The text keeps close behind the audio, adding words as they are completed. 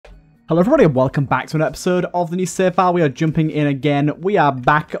Hello everybody and welcome back to an episode of the new save file. We are jumping in again. We are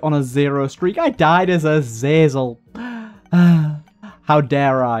back on a 0 streak. I died as a Zazel. How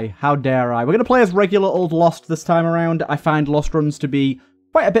dare I? How dare I? We're going to play as regular old Lost this time around. I find Lost runs to be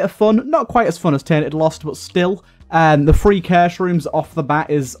quite a bit of fun. Not quite as fun as Tainted Lost, but still. The free cache rooms off the bat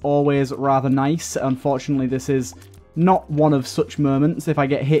is always rather nice. Unfortunately, this is not one of such moments. If I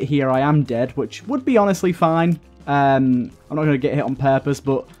get hit here, I am dead, which would be honestly fine. I'm not going to get hit on purpose,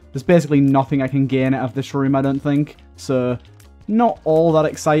 but there's basically nothing I can gain out of this room, I don't think. So, not all that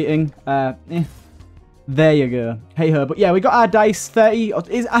exciting. There you go. Hey ho. But yeah, we got our dice 30.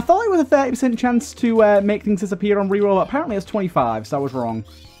 I thought it was a 30% chance to make things disappear on reroll, but apparently it's 25, so I was wrong.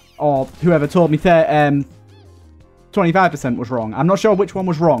 Or whoever told me 25% was wrong. I'm not sure which one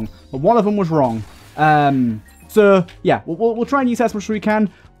was wrong, but one of them was wrong. So, yeah, we'll try and use as much as we can,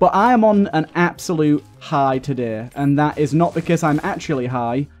 but I am on an absolute high today, and that is not because I'm actually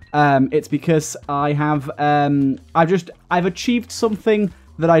high. It's because I have, I've achieved something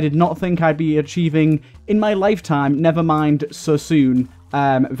that I did not think I'd be achieving in my lifetime, never mind so soon.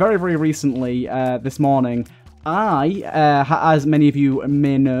 Very, very recently, this morning, I, as many of you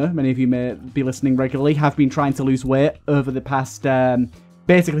may know, many of you may be listening regularly, have been trying to lose weight over the past,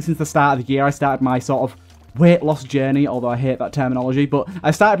 basically since the start of the year. I started my sort of weight loss journey, although I hate that terminology, but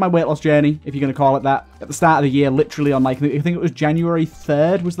I started my weight loss journey, if you're going to call it that, at the start of the year, literally on, like, I think it was January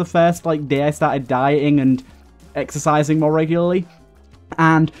 3rd was the first, like, day I started dieting and exercising more regularly.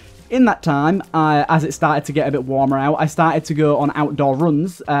 And in that time, as it started to get a bit warmer out, I started to go on outdoor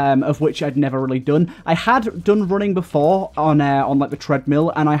runs, of which I'd never really done. I had done running before on like the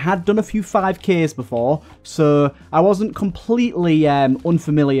treadmill, and I had done a few 5Ks before, so I wasn't completely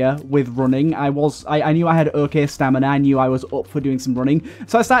unfamiliar with running. I knew I had okay stamina. I knew I was up for doing some running,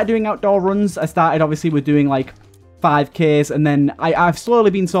 so I started doing outdoor runs. I started obviously with doing like 5Ks, and then I've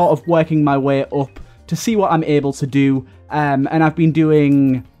slowly been sort of working my way up to see what I'm able to do, and I've been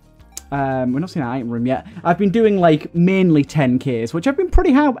doing. We're not seeing an item room yet. I've been doing, like, mainly 10Ks, which I've been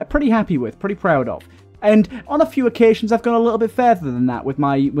pretty happy with, pretty proud of. And on a few occasions, I've gone a little bit further than that, with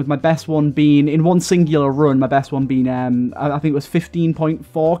my best one being, in one singular run, my best one being, I think it was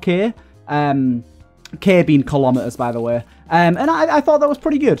 15.4K. K being kilometers, by the way. And I thought that was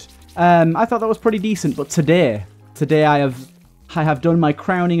pretty good. I thought that was pretty decent, but today I have done my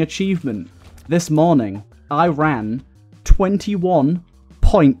crowning achievement. This morning, I ran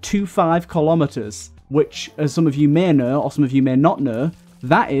 21.25 kilometers, which, as some of you may know, or some of you may not know,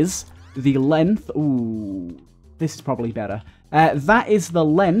 that is the length. Ooh, this is probably better. That is the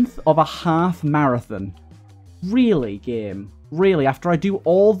length of a half marathon. Really, game? Really? After I do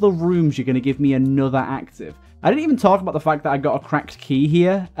all the rooms, you're going to give me another active? I didn't even talk about the fact that I got a cracked key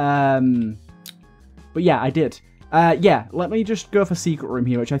here. But yeah, I did. Yeah, let me just go for secret room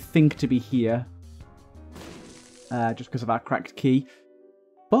here, which I think to be here. Just because of our cracked key.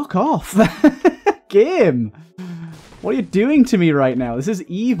 Fuck off! Game! What are you doing to me right now? This is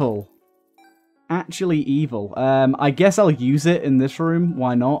evil. Actually evil. I guess I'll use it in this room.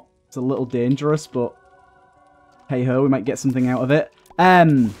 Why not? It's a little dangerous, but hey-ho, we might get something out of it.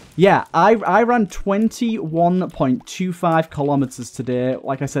 Yeah, I ran 21.25 kilometers today.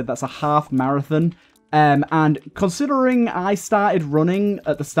 Like I said, that's a half marathon. And considering I started running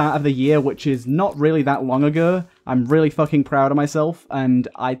at the start of the year, which is not really that long ago, I'm really fucking proud of myself, and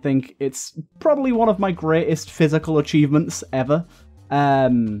I think it's probably one of my greatest physical achievements ever.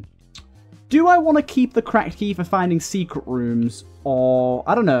 Do I want to keep the cracked key for finding secret rooms, or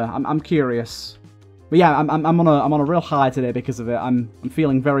I don't know? I'm curious. But yeah, I'm on a real high today because of it. I'm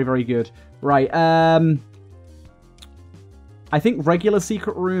feeling very, very good. Right. I think regular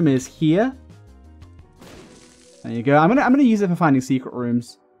secret room is here. There you go. I'm gonna use it for finding secret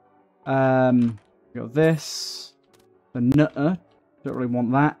rooms. Got this. The nutter. Don't really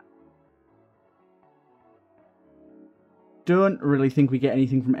want that. Don't really think we get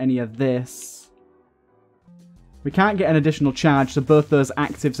anything from any of this. We can't get an additional charge, so both those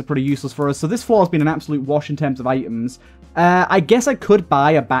actives are pretty useless for us. So this floor has been an absolute wash in terms of items. I guess I could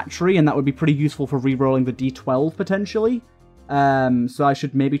buy a battery, and that would be pretty useful for re-rolling the D12 potentially. So I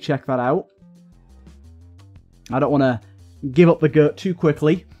should maybe check that out. I don't want to give up the goat too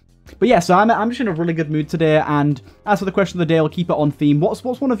quickly. But yeah, so I'm just in a really good mood today, and as for the question of the day, I'll keep it on theme. What's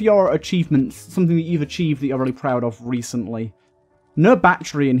one of your achievements, something that you've achieved that you're really proud of recently? No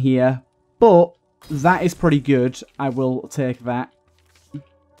battery in here, but that is pretty good. I will take that.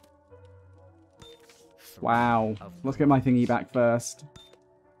 Wow. Let's get my thingy back first.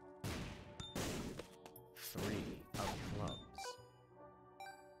 3 of clubs.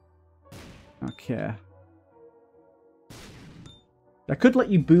 Okay. I could let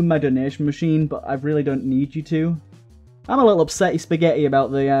you boom my donation machine, but I really don't need you to. I'm a little upsetty spaghetti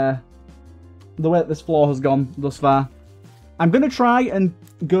about the way that this floor has gone thus far. I'm going to try and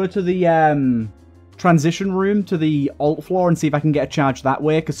go to the transition room to the alt floor and see if I can get a charge that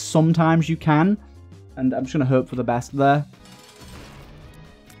way, because sometimes you can. And I'm just going to hope for the best there.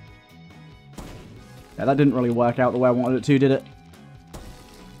 Yeah, that didn't really work out the way I wanted it to, did it?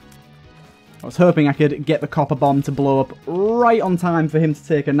 I was hoping I could get the copper bomb to blow up right on time for him to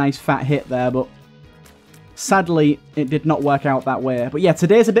take a nice fat hit there, but sadly, it did not work out that way. But yeah,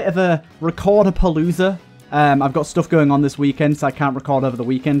 today's a bit of a record-a-palooza. I've got stuff going on this weekend, so I can't record over the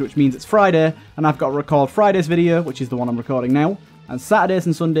weekend, which means it's Friday, and I've got to record Friday's video, which is the one I'm recording now, and Saturdays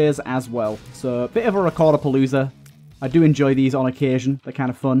and Sundays as well. So a bit of a record-a-palooza. I do enjoy these on occasion. They're kind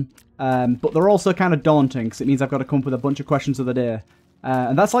of fun. But they're also kind of daunting, because it means I've got to come up with a bunch of questions of the day.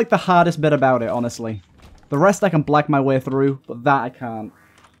 And that's like the hardest bit about it, honestly. The rest I can black my way through, but that I can't.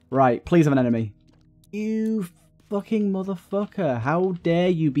 Right, please have an enemy. You fucking motherfucker. How dare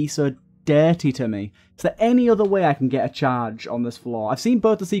you be so dirty to me? Is there any other way I can get a charge on this floor? I've seen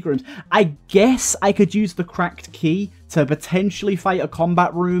both the secret rooms. I guess I could use the cracked key to potentially fight a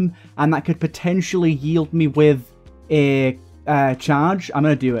combat room, and that could potentially yield me with a charge. I'm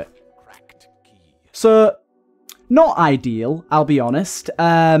going to do it. So, not ideal, I'll be honest.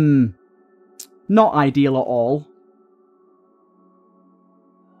 Not ideal at all.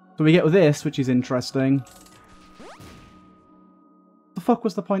 So we get with this, which is interesting. The fuck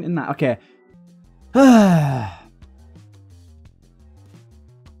was the point in that? Okay.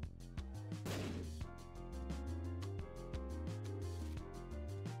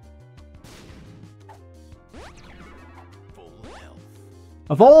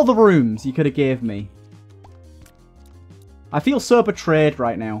 Of all the rooms you could have gave me, I feel so betrayed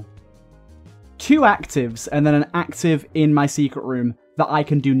right now. 2 actives and then an active in my secret room that I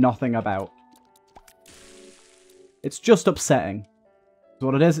can do nothing about. It's just upsetting. That's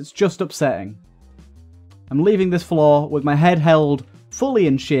what it is. It's just upsetting. I'm leaving this floor with my head held fully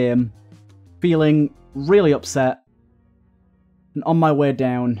in shame, feeling really upset, and on my way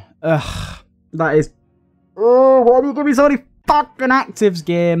down. Ugh, that is... Oh, why do you give me so many fucking actives,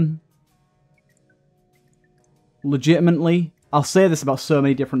 game? Legitimately, I'll say this about so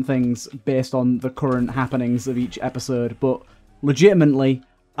many different things based on the current happenings of each episode, but legitimately,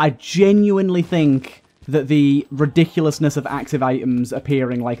 I genuinely think that the ridiculousness of active items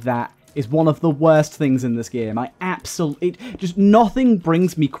appearing like that is one of the worst things in this game. Just nothing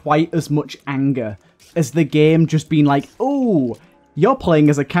brings me quite as much anger as the game just being like, oh, you're playing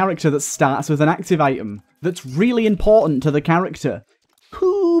as a character that starts with an active item that's really important to the character.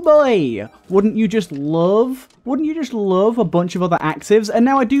 Hoo boy! Wouldn't you just love a bunch of other actives? And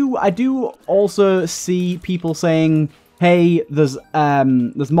now I do also see people saying, hey, there's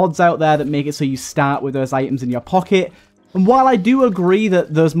mods out there that make it so you start with those items in your pocket. And while I do agree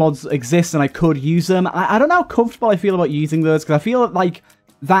that those mods exist and I could use them, I don't know how comfortable I feel about using those, because I feel like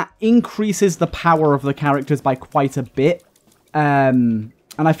that increases the power of the characters by quite a bit. And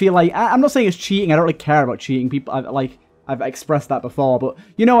I feel like, I'm not saying it's cheating, I don't really care about cheating. I've expressed that before, but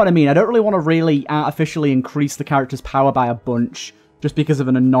you know what I mean. I don't really want to really artificially increase the character's power by a bunch just because of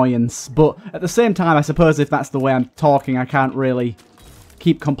an annoyance. But at the same time, I suppose if that's the way I'm talking, I can't really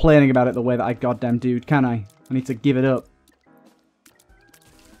keep complaining about it the way that I goddamn do, can I? I need to give it up.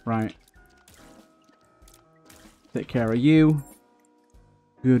 Right. Take care of you.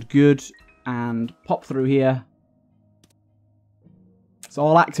 Good, good. And pop through here. It's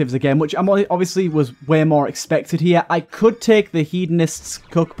all actives again, which obviously was way more expected here. I could take the Hedonist's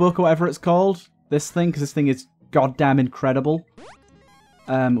Cookbook, or whatever it's called. This thing, because this thing is goddamn incredible.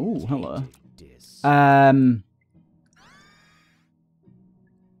 Ooh, hello. I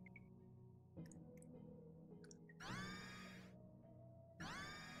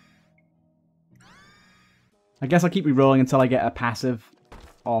guess I'll keep re-rolling until I get a passive.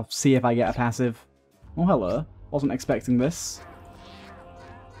 Or see if I get a passive. Oh, hello. Wasn't expecting this.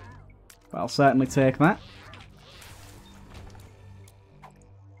 But I'll certainly take that.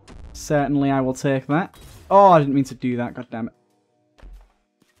 Certainly I will take that. Oh, I didn't mean to do that, goddammit.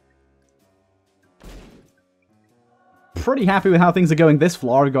 Pretty happy with how things are going this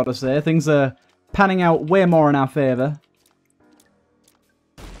floor, I've got to say. Things are panning out way more in our favour.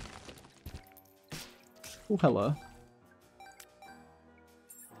 Oh, hello.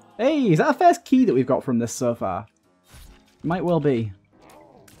 Hey, is that the first key that we've got from this so far? Might well be.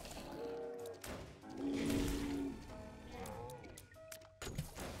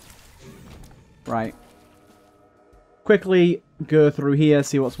 Right. Quickly go through here,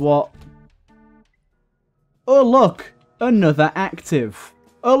 see what's what. Oh, look! Another active.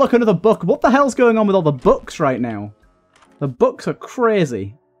 Oh, look, another book. What the hell's going on with all the books right now? The books are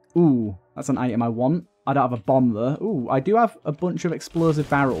crazy. Ooh, that's an item I want. I don't have a bomb, though. Ooh, I do have a bunch of explosive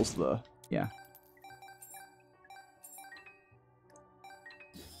barrels, though. Yeah.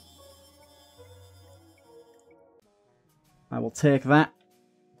 I will take that.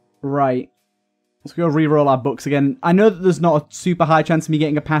 Right. Let's go re-roll our books again. I know that there's not a super high chance of me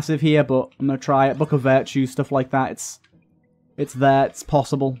getting a passive here, but I'm going to try it. Book of Virtue, stuff like that. It's there. It's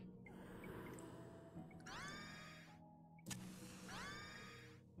possible.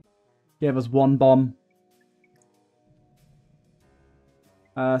 Gave us one bomb.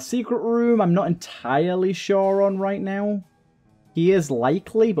 Secret room, I'm not entirely sure on right now. He is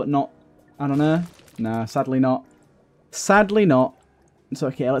likely, but not... I don't know. No, sadly not. Sadly not. It's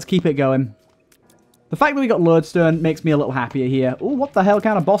okay, let's keep it going. The fact that we got Lodestone makes me a little happier here. Oh, what the hell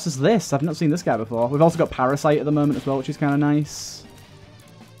kind of boss is this? I've not seen this guy before. We've also got Parasite at the moment as well, which is kind of nice.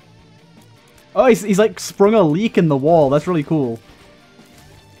 Oh, he's like sprung a leak in the wall. That's really cool.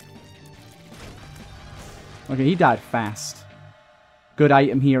 Okay, he died fast. Good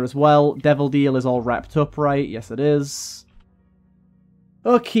item here as well. Devil Deal is all wrapped up right. Yes, it is.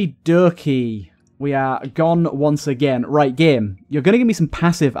 Okie dokie. We are gone once again. Right, game. You're going to give me some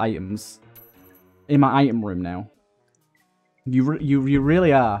passive items in my item room now. You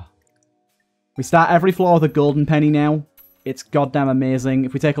really are. We start every floor with a golden penny now. It's goddamn amazing.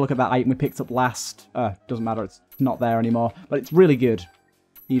 If we take a look at that item we picked up last, doesn't matter, it's not there anymore. But it's really good.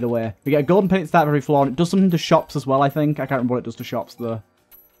 Either way. We get a golden penny at the start of every floor, and it does something to shops as well, I think. I can't remember what it does to shops, though.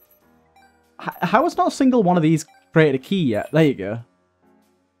 How has not a single one of these created a key yet? There you go.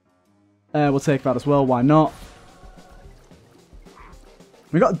 We'll take that as well, why not?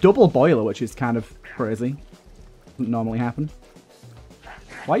 We got a double boiler, which is kind of crazy. Doesn't normally happen.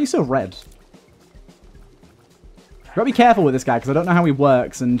 Why are you so red? Gotta be careful with this guy, because I don't know how he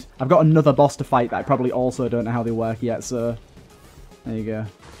works, and I've got another boss to fight that I probably also don't know how they work yet, so... There you go.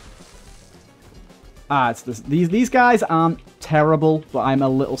 Ah, it's this. These guys aren't terrible, but I'm a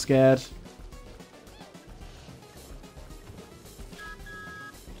little scared.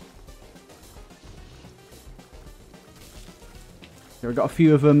 Here, we've got a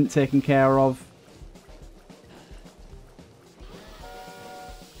few of them taken care of.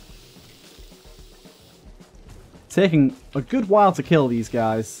 Taking a good while to kill these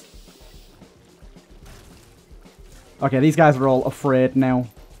guys. Okay, these guys are all afraid now.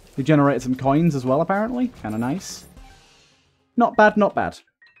 They generated some coins as well, apparently. Kind of nice. Not bad, not bad.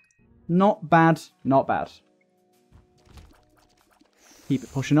 Not bad, not bad. Keep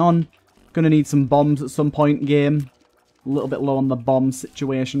it pushing on. Gonna need some bombs at some point, game. A little bit low on the bomb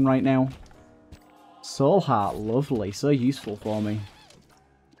situation right now. Soul Heart, lovely. So useful for me.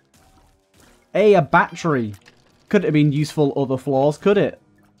 Hey, a battery. Could it have been useful other floors, could it?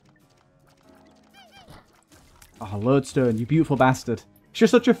 Oh, Lodestone, you beautiful bastard. It's just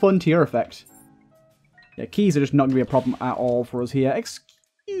such a fun tier effect. Yeah, keys are just not going to be a problem at all for us here.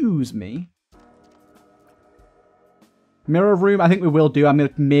 Excuse me. Mirror room, I think we will do. I'm going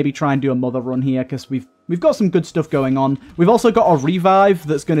to maybe try and do a mother run here because we've got some good stuff going on. We've also got a revive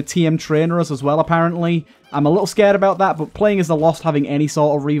that's going to TM trainer us as well, apparently. I'm a little scared about that, but playing as the Lost, having any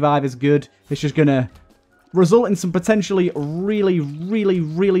sort of revive is good. It's just going to result in some potentially really, really,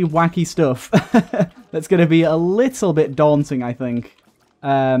 really wacky stuff. That's going to be a little bit daunting, I think.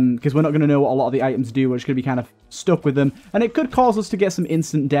 Because we're not going to know what a lot of the items do. We're just going to be kind of stuck with them. And it could cause us to get some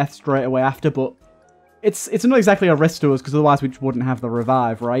instant death straight away after, but it's not exactly a risk to us, because otherwise we wouldn't have the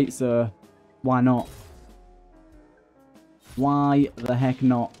revive, right? So, why not? Why the heck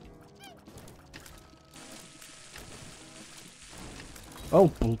not?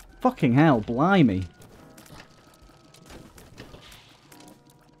 Oh, fucking hell, blimey.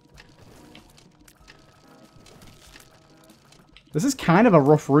 This is kind of a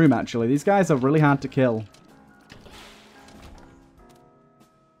rough room, actually. These guys are really hard to kill.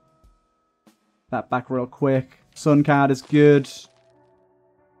 That back real quick. Sun card is good.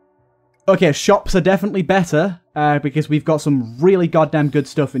 Okay, shops are definitely better, because we've got some really goddamn good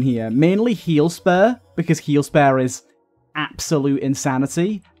stuff in here. Mainly Heal Spare, because Heal Spare is absolute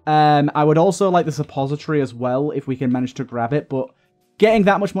insanity. I would also like the Suppository as well, if we can manage to grab it, but getting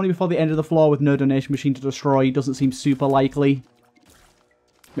that much money before the end of the floor with no donation machine to destroy doesn't seem super likely.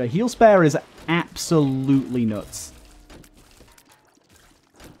 Yeah, Heal Spare is absolutely nuts.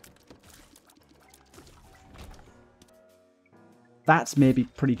 That's maybe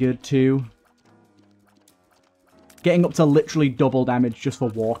pretty good too. Getting up to literally double damage just for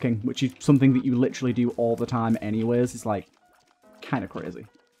walking, which is something that you literally do all the time anyways, is like kind of crazy.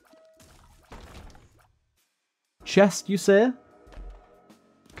 chest, you say?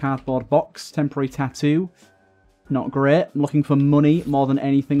 Cardboard box, temporary tattoo. Not great. I'm looking for money more than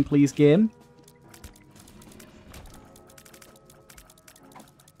anything, please, game.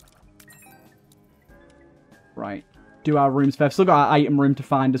 Right. Do our rooms first. Still got our item room to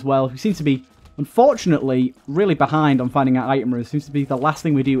find as well. We seem to be, unfortunately, really behind on finding our item room. Seems to be the last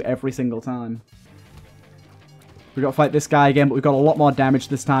thing we do every single time. We've got to fight this guy again, but we've got a lot more damage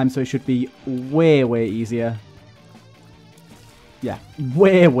this time, so it should be way, way easier. Yeah,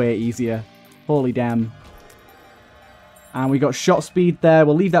 way, way easier. Holy damn. And we got shot speed there.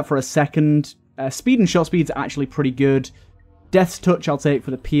 We'll leave that for a second. Speed and shot speed's actually pretty good. Death's touch I'll take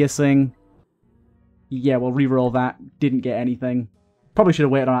for the piercing. Yeah, we'll reroll that. Didn't get anything. Probably should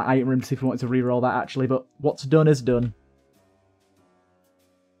have waited on our item room to see if we wanted to reroll that, actually, but what's done is done.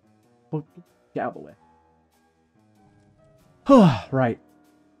 Well, get out of the way. Right.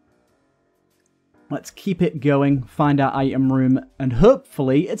 Let's keep it going, find our item room, and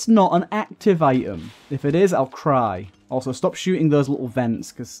hopefully it's not an active item. If it is, I'll cry. Also, stop shooting those little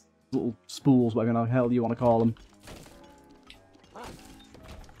vents, because little spools, whatever the hell you want to call them.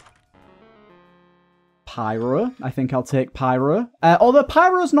 Pyro. I think I'll take Pyro. Although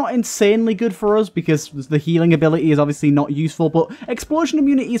Pyro's not insanely good for us, because the healing ability is obviously not useful, but Explosion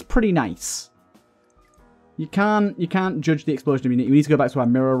Immunity is pretty nice. You can't judge the Explosion Immunity. We need to go back to our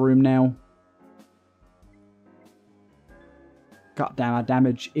mirror room now. God damn, our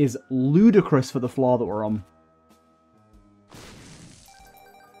damage is ludicrous for the floor that we're on.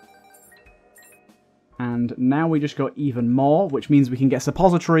 And now we just got even more, which means we can get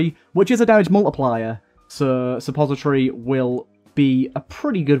Suppository, which is a damage multiplier. So Suppository will be a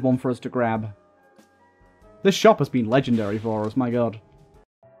pretty good one for us to grab. This shop has been legendary for us, my god.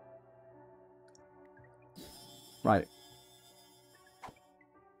 Right.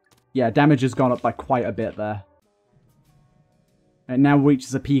 Yeah, damage has gone up by quite a bit there. It now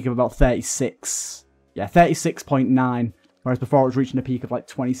reaches a peak of about 36. Yeah, 36.9. Whereas before it was reaching a peak of like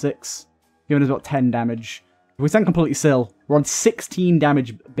 26. Giving us about 10 damage. If we stand completely still, we're on 16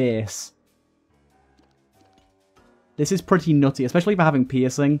 damage base. This is pretty nutty, especially for having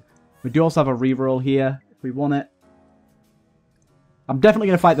piercing. We do also have a reroll here, if we want it. I'm definitely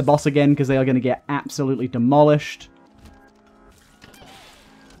going to fight the boss again, because they are going to get absolutely demolished.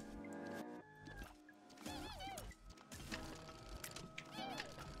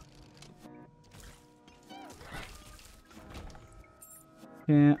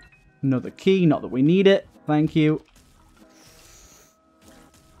 Yeah, another key, not that we need it. Thank you.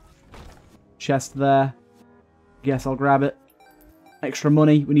 Chest there. Guess I'll grab it. Extra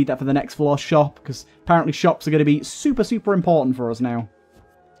money, we need that for the next floor shop, because apparently shops are going to be super, super important for us now.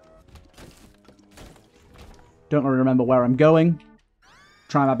 Don't really remember where I'm going.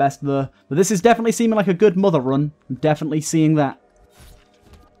 Try my best though. But this is definitely seeming like a good mother run. I'm definitely seeing that.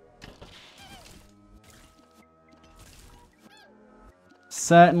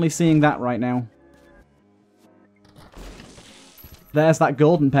 Certainly seeing that right now. There's that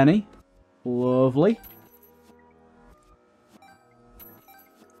golden penny. Lovely.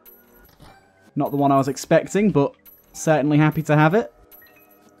 Not the one I was expecting, but certainly happy to have it.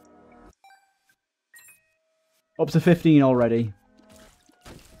 Up to 15 already.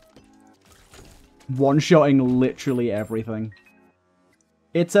 One-shotting literally everything.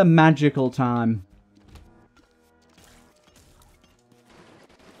 It's a magical time.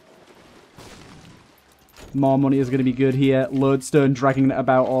 More money is going to be good here. Lodestone dragging it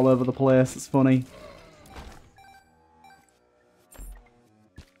about all over the place. It's funny.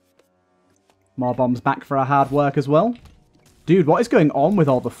 More bombs back for our hard work as well. Dude, what is going on with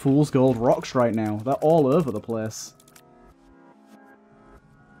all the Fool's Gold rocks right now? They're all over the place.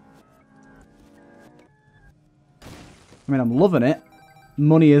 I mean, I'm loving it.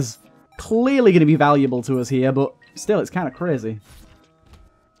 Money is clearly going to be valuable to us here, but still, it's kind of crazy.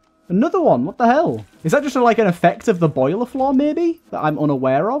 Another one? What the hell? Is that just like an effect of the boiler floor, maybe? That I'm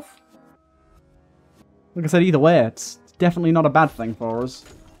unaware of? Like I said, either way, it's definitely not a bad thing for us.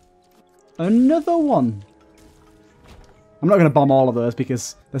 Another one. I'm not going to bomb all of those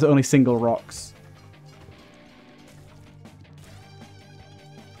because there's only single rocks.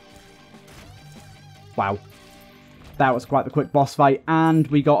 Wow. That was quite the quick boss fight. And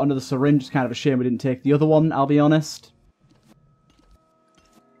we got another syringe. It's kind of a shame we didn't take the other one, I'll be honest.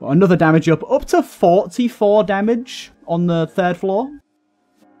 But another damage up to 44 damage on the third floor.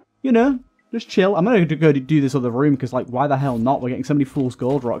 You know, just chill. I'm going to go do this other room because, like, why the hell not? We're getting so many Fool's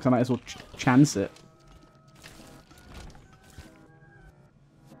Gold rocks. I might as well chance it.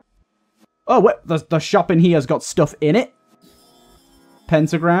 Oh, wait. The shop in here has got stuff in it.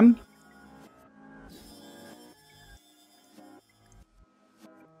 Pentagram.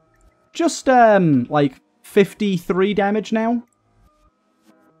 just, like, 53 damage now.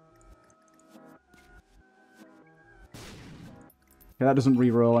 Okay, that doesn't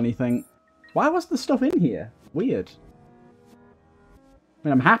reroll anything. Why was the stuff in here? Weird. I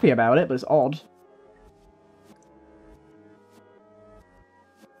mean, I'm happy about it, but it's odd.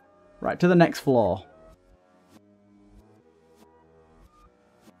 Right, to the next floor.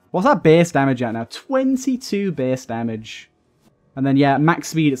 What's our base damage at now? 22 base damage. And then, yeah, max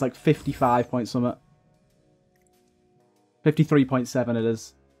speed, it's like 55 point something. 53.7 it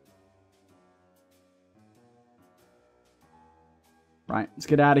is. Right, let's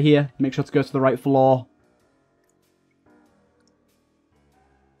get out of here. Make sure to go to the right floor.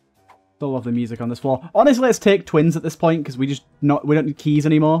 Still love the music on this floor. Honestly, let's take twins at this point, because we don't need keys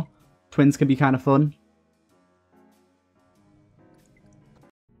anymore. Twins can be kind of fun.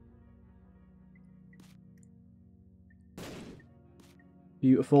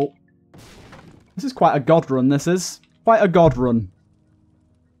 Beautiful. This is quite a god run, this is. Quite a god run.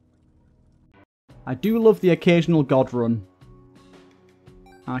 I do love the occasional god run.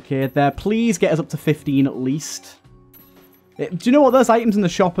 Arcade there. Please get us up to 15 at least. Do you know what? Those items in the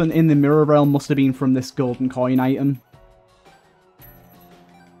shop and in the mirror realm must have been from this golden coin item.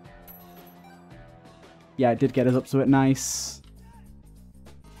 Yeah, it did get us up to it. Nice.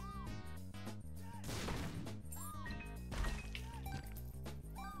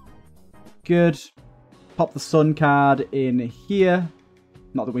 Good. Pop the sun card in here.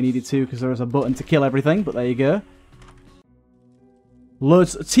 Not that we needed to, because there is a button to kill everything, but there you go.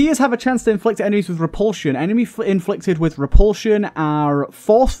 Loads. Tears have a chance to inflict enemies with repulsion. Enemies inflicted with repulsion are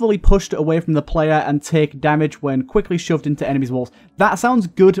forcefully pushed away from the player and take damage when quickly shoved into enemies' walls. That sounds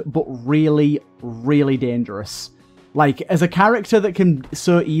good, but really, really dangerous. Like, as a character that can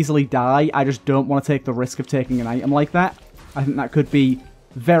so easily die, I just don't want to take the risk of taking an item like that. I think that could be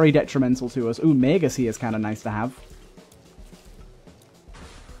very detrimental to us. Ooh, Magus here is kind of nice to have.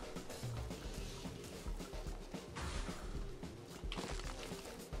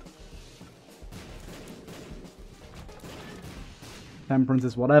 Temperance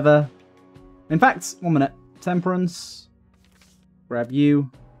is whatever. In fact, 1 minute. Temperance. Grab you.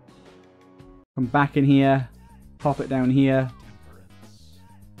 Come back in here. Pop it down here.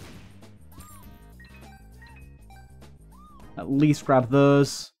 At least grab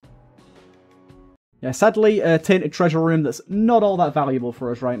those. Yeah, sadly, a tainted treasure room that's not all that valuable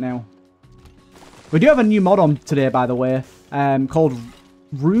for us right now. We do have a new mod on today, by the way, called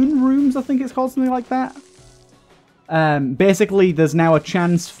Rune Rooms, I think it's called, something like that. Basically, there's now a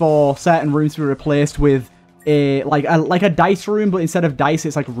chance for certain rooms to be replaced with like a dice room, but instead of dice,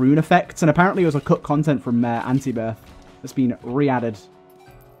 it's like rune effects. And apparently, it was a cut content from Antibirth that's been re-added.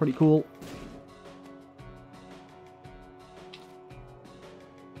 Pretty cool.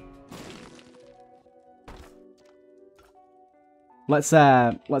 Let's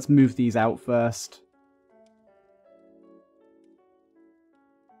move these out first.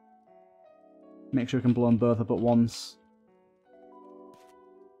 Make sure we can blow them both up at once.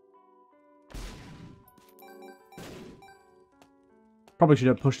 Probably should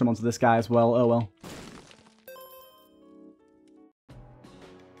have pushed them onto this guy as well. Oh well.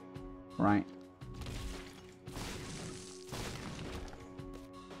 Right.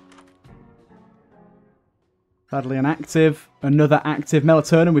 Sadly inactive. Another active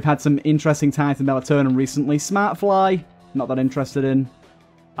melatonin. We've had some interesting times in melatonin recently. Smart fly. Not that interested in.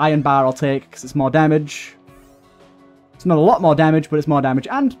 Iron bar I'll take because it's more damage. It's not a lot more damage, but it's more damage.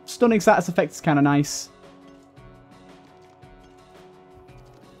 And stunning status effect is kind of nice.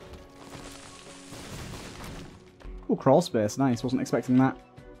 Cool crawl space. Nice. Wasn't expecting that.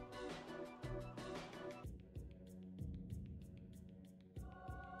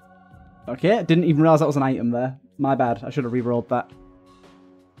 Okay, didn't even realize that was an item there. My bad. I should have re-rolled that.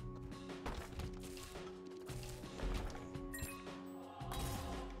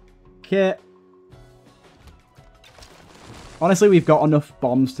 Okay. Honestly, we've got enough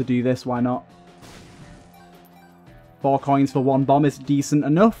bombs to do this. Why not? 4 coins for 1 bomb is decent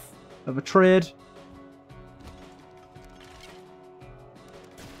enough of a trade.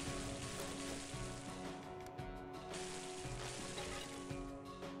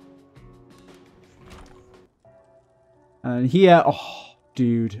 And here, oh,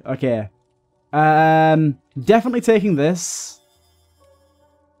 dude. Okay. Definitely taking this.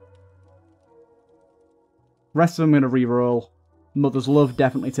 Rest of them I'm going to reroll. Mother's Love,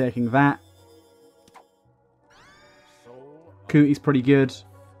 definitely taking that. Cootie's pretty good.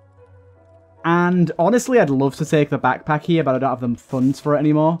 And honestly, I'd love to take the backpack here, but I don't have the funds for it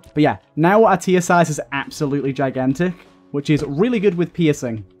anymore. But yeah, now our tier size is absolutely gigantic, which is really good with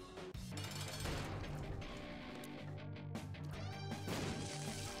piercing.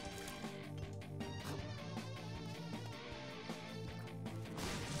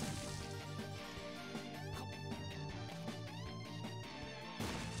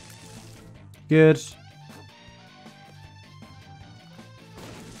 Good.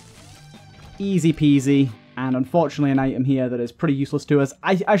 Easy peasy. And unfortunately an item here that is pretty useless to us.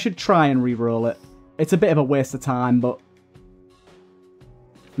 I should try and re-roll it. It's a bit of a waste of time, but...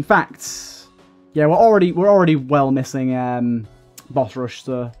 In fact... Yeah, we're already well missing boss rush,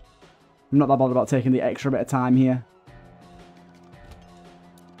 so... I'm not that bothered about taking the extra bit of time here.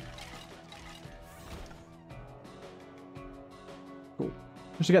 Cool.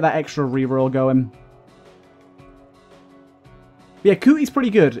 Just to get that extra re-roll going. But yeah, Cootie's pretty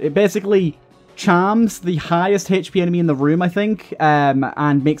good. It basically... charms the highest HP enemy in the room, I think,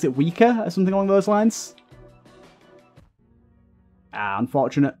 and makes it weaker, or something along those lines. Ah,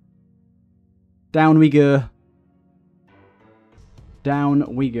 unfortunate. Down we go.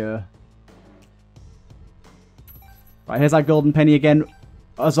 Down we go. Right, here's our golden penny again.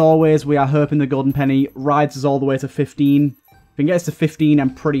 As always, we are hoping the golden penny rides us all the way to 15. If we can get us to 15,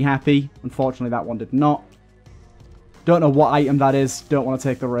 I'm pretty happy. Unfortunately, that one did not. Don't know what item that is. Don't want to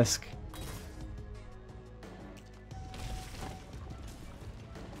take the risk.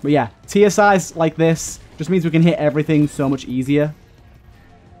 But yeah, tier size like this just means we can hit everything so much easier.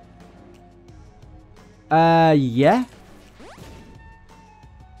 Yeah.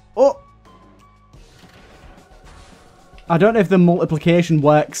 Oh! I don't know if the multiplication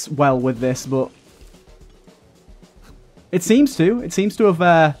works well with this, but... It seems to. It seems to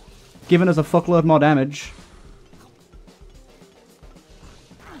have given us a fuckload more damage.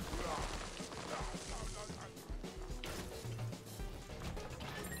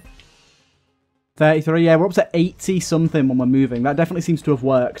 $33, yeah, we're up to 80 something when we're moving. That definitely seems to have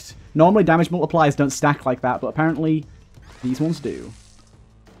worked. Normally damage multipliers don't stack like that, but apparently these ones do.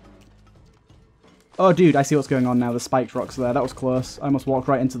 Oh, dude, I see what's going on now. The spiked rocks there. That was close. I almost walked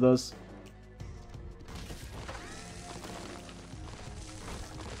right into those.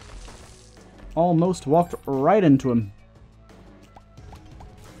 Almost walked right into them.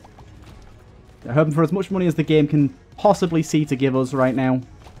 Yeah, hoping for as much money as the game can possibly see to give us right now.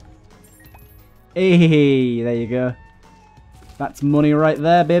 Hey, there you go. That's money right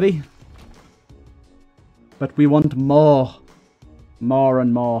there, baby. But we want more. More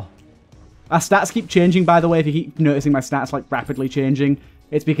and more. Our stats keep changing, by the way, if you keep noticing my stats, like, rapidly changing.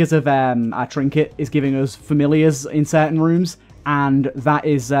 It's because of our trinket is giving us familiars in certain rooms, and that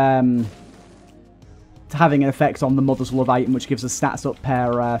is having an effect on the Mother's Love item, which gives us stats up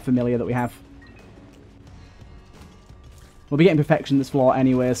per familiar that we have. We'll be getting perfection this floor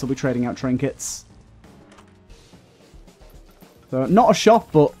anyway, so we'll be trading out trinkets. So, not a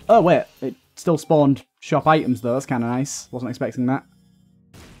shop, but... Oh, wait. It still spawned shop items, though. That's kind of nice. Wasn't expecting that.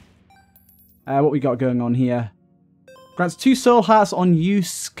 What we got going on here? Grants 2 soul hearts on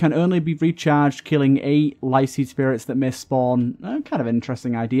use. Can only be recharged, killing 8 life seed spirits that may spawn. Kind of an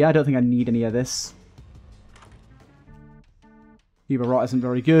interesting idea. I don't think I need any of this. Fever Rot isn't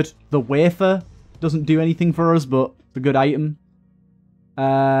very good. The wafer doesn't do anything for us, but... a good item.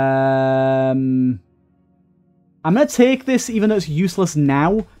 I'm going to take this even though it's useless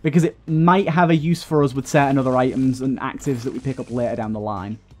now, because it might have a use for us with certain other items and actives that we pick up later down the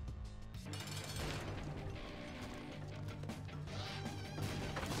line.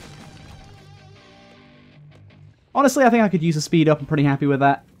 Honestly, I think I could use a speed up. I'm pretty happy with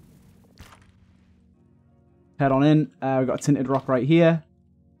that. Head on in. We've got a tinted rock right here.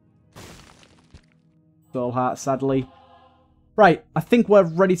 Soul heart, sadly. Right, I think we're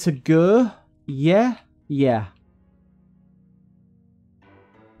ready to go. Yeah? Yeah.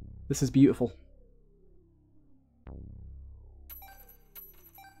 This is beautiful.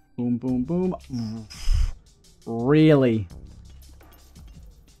 Boom, boom, boom. Really?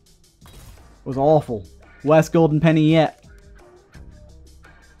 It was awful. Worst golden penny yet.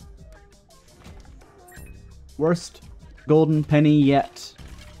 Worst golden penny yet.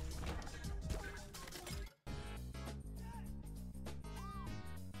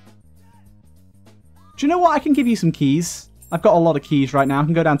 Do you know what? I can give you some keys. I've got a lot of keys right now. I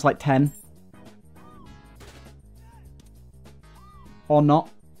can go down to like 10. Or not.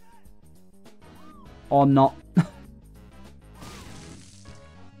 Or not.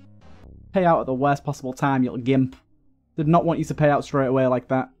 Pay out at the worst possible time, you little gimp. Did not want you to pay out straight away like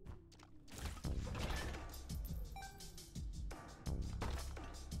that.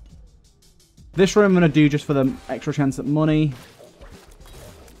 This room I'm going to do just for the extra chance at money.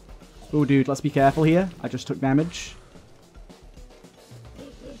 Oh, dude, let's be careful here. I just took damage.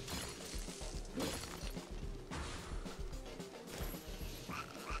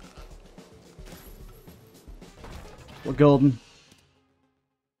 We're golden.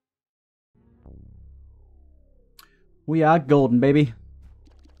 We are golden, baby.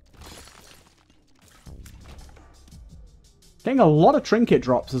 Getting a lot of trinket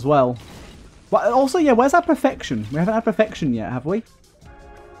drops as well. But also, yeah, where's our perfection? We haven't had perfection yet, have we?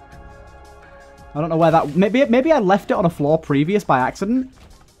 I don't know where that... Maybe I left it on a floor previous by accident.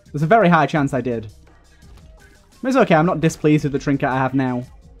 There's a very high chance I did. But it's okay, I'm not displeased with the trinket I have now.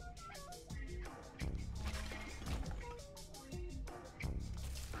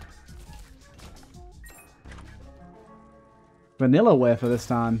 Vanilla wafer this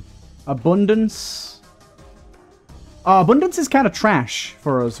time. Abundance. Oh, abundance is kind of trash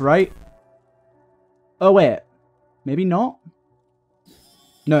for us, right? Oh, wait. Maybe not?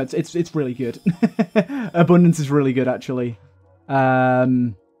 No, it's really good. Abundance is really good, actually.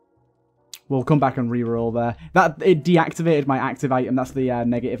 We'll come back and reroll there. It deactivated my active item. That's the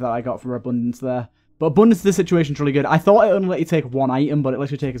negative that I got for abundance there. But abundance in this situation is really good. I thought it only let you take one item, but it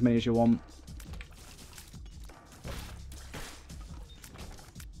lets you take as many as you want.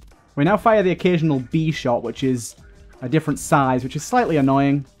 We now fire the occasional B shot, which is a different size, which is slightly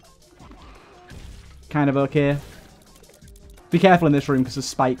annoying. Kind of okay. Be careful in this room because there's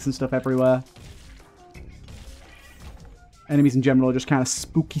spikes and stuff everywhere. Enemies in general are just kind of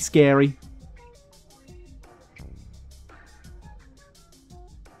spooky scary.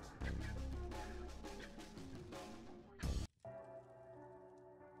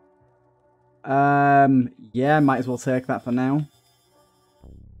 Yeah, might as well take that for now.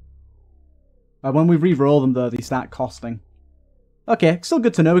 When we re-roll them, though, they start costing. Okay, still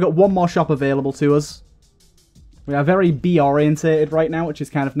good to know. We've got one more shop available to us. We are very B-orientated right now, which is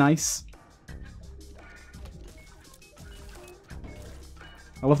kind of nice.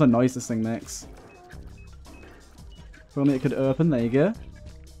 I love the noise this thing makes. If only it could open. There you go.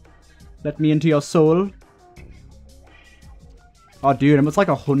 Let me into your soul. Oh, dude, I'm at like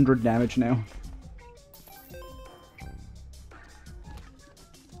 100 damage now.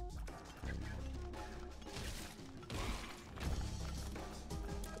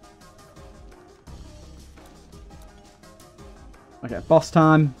 Okay, boss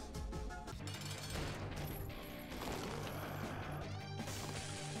time.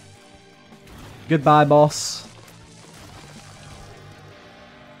 Goodbye, boss.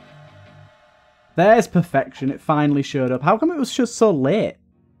 There's perfection. It finally showed up. How come it was just so late?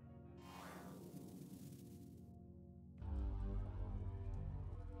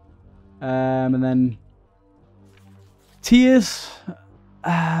 And then... Tears...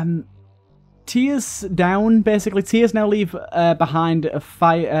 Tears down, basically. Tears now leave behind a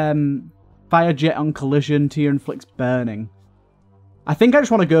fire jet on collision. Tear inflicts burning. I think I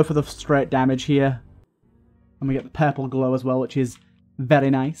just want to go for the straight damage here. And we get the purple glow as well, which is very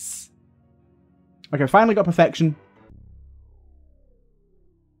nice. Okay, finally got perfection.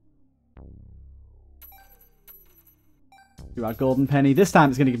 Do our golden penny. This time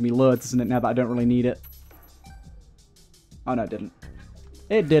it's going to give me loads, isn't it, now that I don't really need it? Oh, no, it didn't.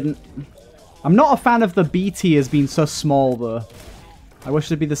 It didn't. I'm not a fan of the B tiers being so small, though. I wish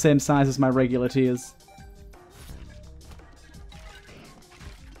they'd be the same size as my regular tiers.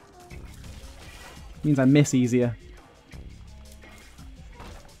 Means I miss easier.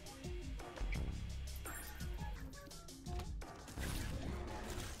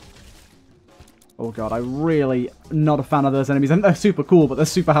 Oh god, I'm really not a fan of those enemies. They're super cool, but they're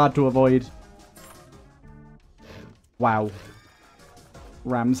super hard to avoid. Wow.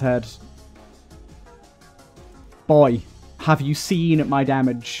 Ram's head. Boy, have you seen my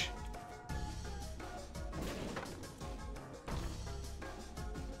damage?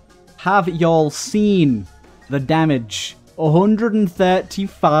 Have y'all seen the damage?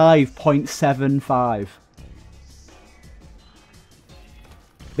 135.75.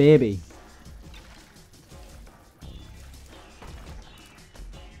 Baby.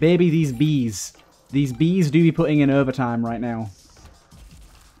 Baby, these bees. These bees do be putting in overtime right now.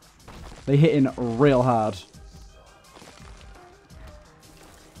 They hit in real hard.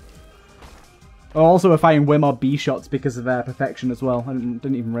 Oh, also, we're firing way more B shots because of their perfection as well. I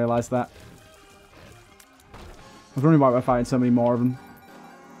didn't even realise that. I was wondering why we're firing so many more of them.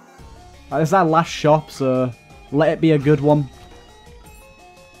 This is our last shop, so let it be a good one.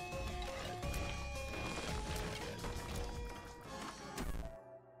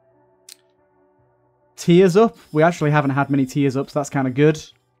 Tears up. We actually haven't had many tears up, so that's kind of good.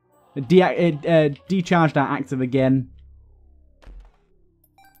 It decharged our active again.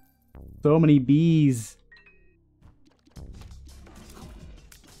 So many bees.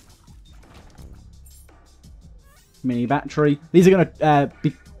 Mini battery. These are gonna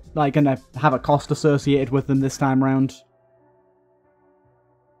be like gonna have a cost associated with them this time round.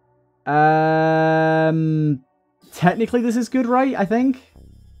 Technically this is good, right? I think.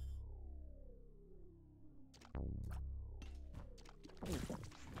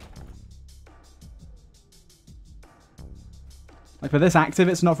 Like, for this active,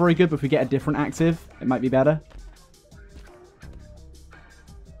 it's not very good, but if we get a different active, it might be better.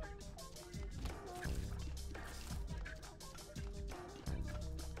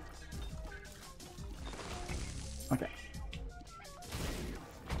 Okay.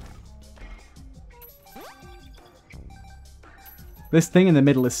 This thing in the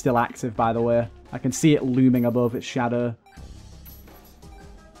middle is still active, by the way. I can see it looming above its shadow.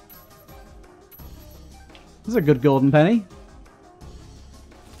 This is a good golden penny.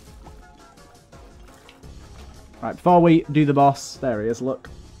 Right, before we do the boss, there he is, look.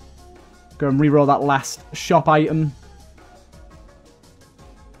 Go and reroll that last shop item.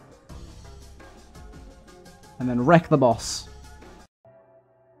 And then wreck the boss.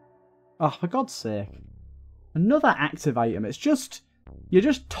 Oh, for God's sake. Another active item. It's just... You're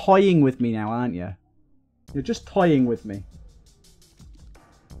just toying with me now, aren't you? You're just toying with me.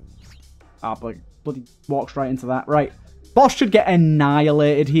 Ah, but bloody walks right into that. Right. Boss should get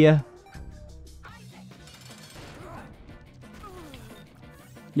annihilated here.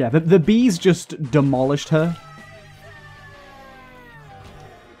 Yeah, the bees just demolished her.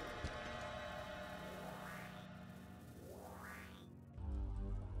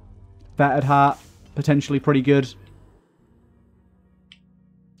 Battered heart, potentially pretty good.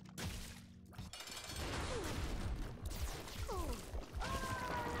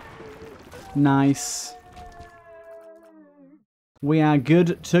 Nice. We are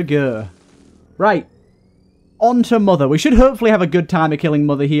good to go. Right. On to Mother. We should hopefully have a good time of killing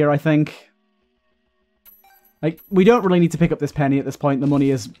Mother here, I think. Like, we don't really need to pick up this penny at this point. The money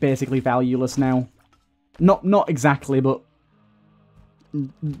is basically valueless now. Not exactly, but...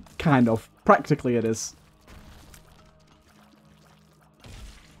 kind of. Practically it is.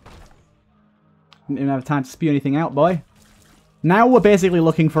 Didn't even have time to spew anything out, boy. Now we're basically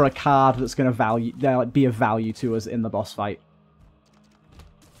looking for a card that's going to be of value to us in the boss fight.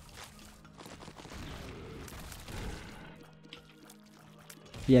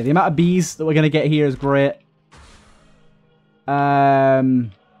 Yeah, the amount of bees that we're going to get here is great. I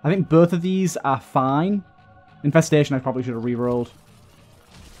think both of these are fine. Infestation I probably should have rerolled.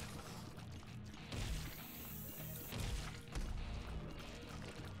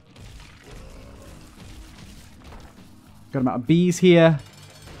 Good amount of bees here.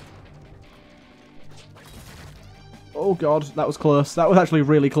 Oh god, that was close. That was actually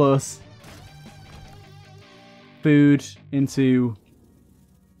really close. Food into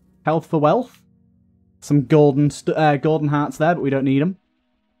health for wealth. Some golden hearts there, but we don't need them.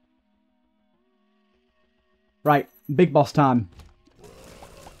 Right, big boss time.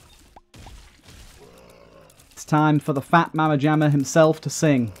 It's time for the fat Mama Jamma himself to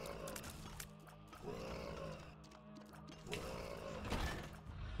sing.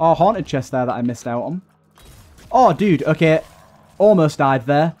 Oh, haunted chest there that I missed out on. Oh, dude, okay. Almost died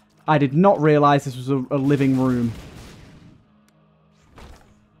there. I did not realise this was a living room.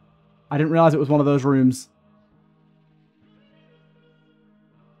 I didn't realise it was one of those rooms.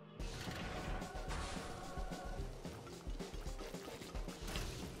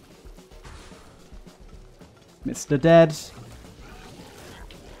 Mr. Dead.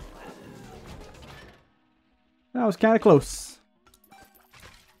 That was kind of close.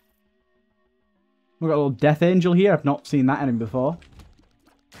 We've got a little Death Angel here. I've not seen that enemy before.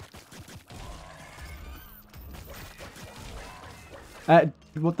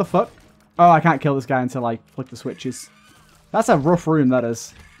 What the fuck? Oh, I can't kill this guy until I flick the switches. That's a rough room, that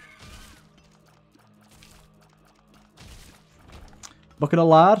is. Bucket of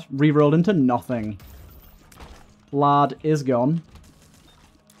lard. Rerolled into nothing. Lard is gone.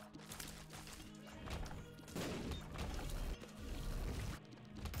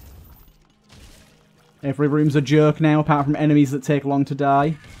 Every room's a joke now, apart from enemies that take long to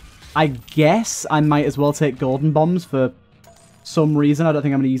die. I guess I might as well take golden bombs for some reason. I don't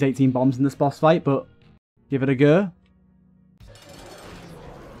think I'm going to use 18 bombs in this boss fight, but give it a go.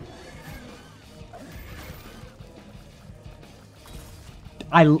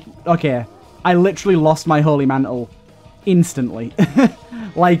 Okay, I literally lost my Holy Mantle instantly.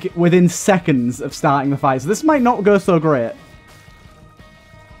 Like, within seconds of starting the fight. So this might not go so great.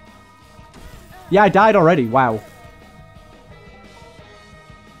 Yeah, I died already. Wow.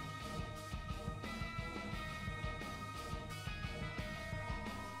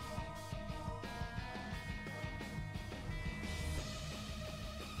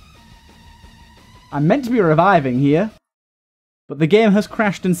 I'm meant to be reviving here, but the game has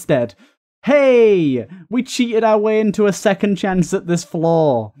crashed instead. Hey! We cheated our way into a second chance at this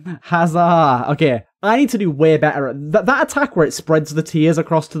floor. Huzzah! Okay, I need to do way better at that attack where it spreads the tears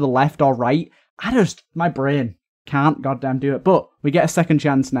across to the left or right. My brain. Can't goddamn do it. But we get a second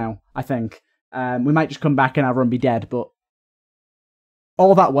chance now, I think. We might just come back and our run be dead, but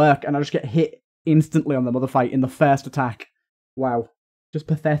all that work and I just get hit instantly on the mother fight in the first attack. Wow. Just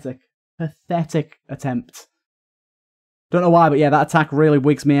pathetic. Pathetic attempt. Don't know why, but yeah, that attack really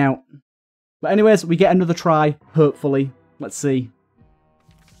wigs me out. But anyways, we get another try, hopefully. Let's see.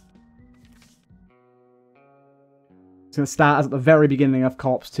 It's going to start as at the very beginning of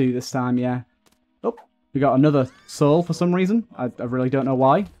Corpse 2 this time, yeah. Oh, we got another soul for some reason. I really don't know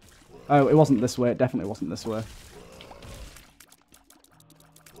why. Oh, it wasn't this way. It definitely wasn't this way.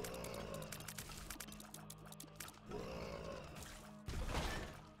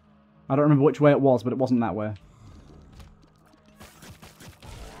 I don't remember which way it was, but it wasn't that way.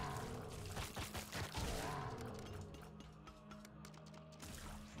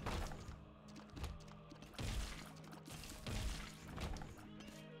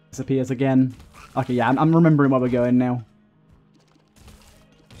 Disappears again. Okay, yeah, I'm remembering where we're going now.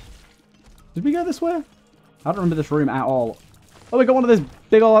 Did we go this way? I don't remember this room at all. Oh, we got one of those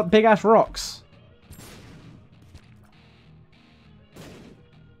big ass rocks.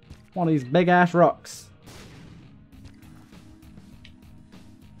 One of these big ass rocks.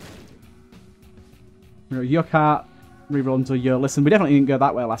 You can't reroll until you listen. We definitely didn't go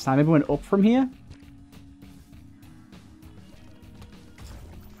that way last time. Maybe we went up from here.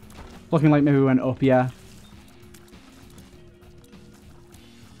 Looking like maybe we went up, yeah.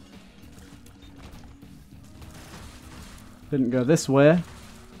 Didn't go this way.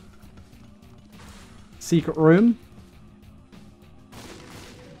 Secret room.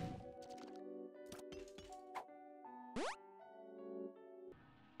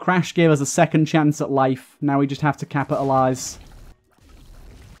 Crash gave us a second chance at life. Now we just have to capitalize.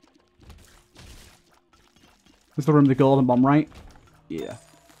 This is the room with the golden bomb, right? Yeah.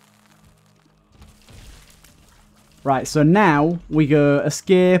 Right, so now we go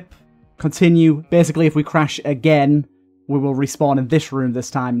escape, continue. Basically, if we crash again, we will respawn in this room this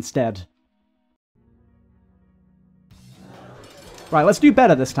time instead. Right, let's do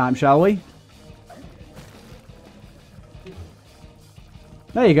better this time, shall we?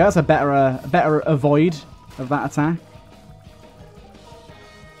 There you go, that's a better avoid of that attack.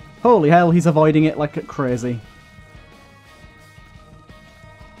 Holy hell, he's avoiding it like crazy.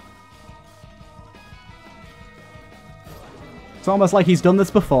 It's almost like he's done this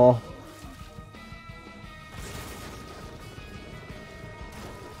before.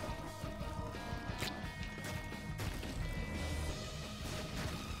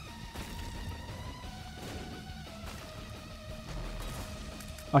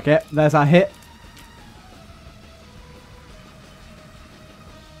 Okay, there's our hit.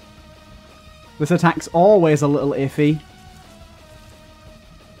 This attack's always a little iffy.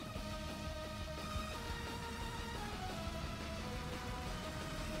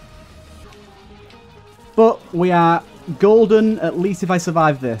 But we are golden, at least if I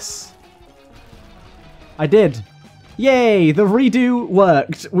survive this. I did. Yay! The redo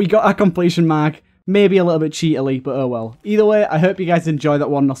worked. We got our completion mark. Maybe a little bit cheatily, but oh well. Either way, I hope you guys enjoy that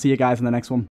one, and I'll see you guys in the next one.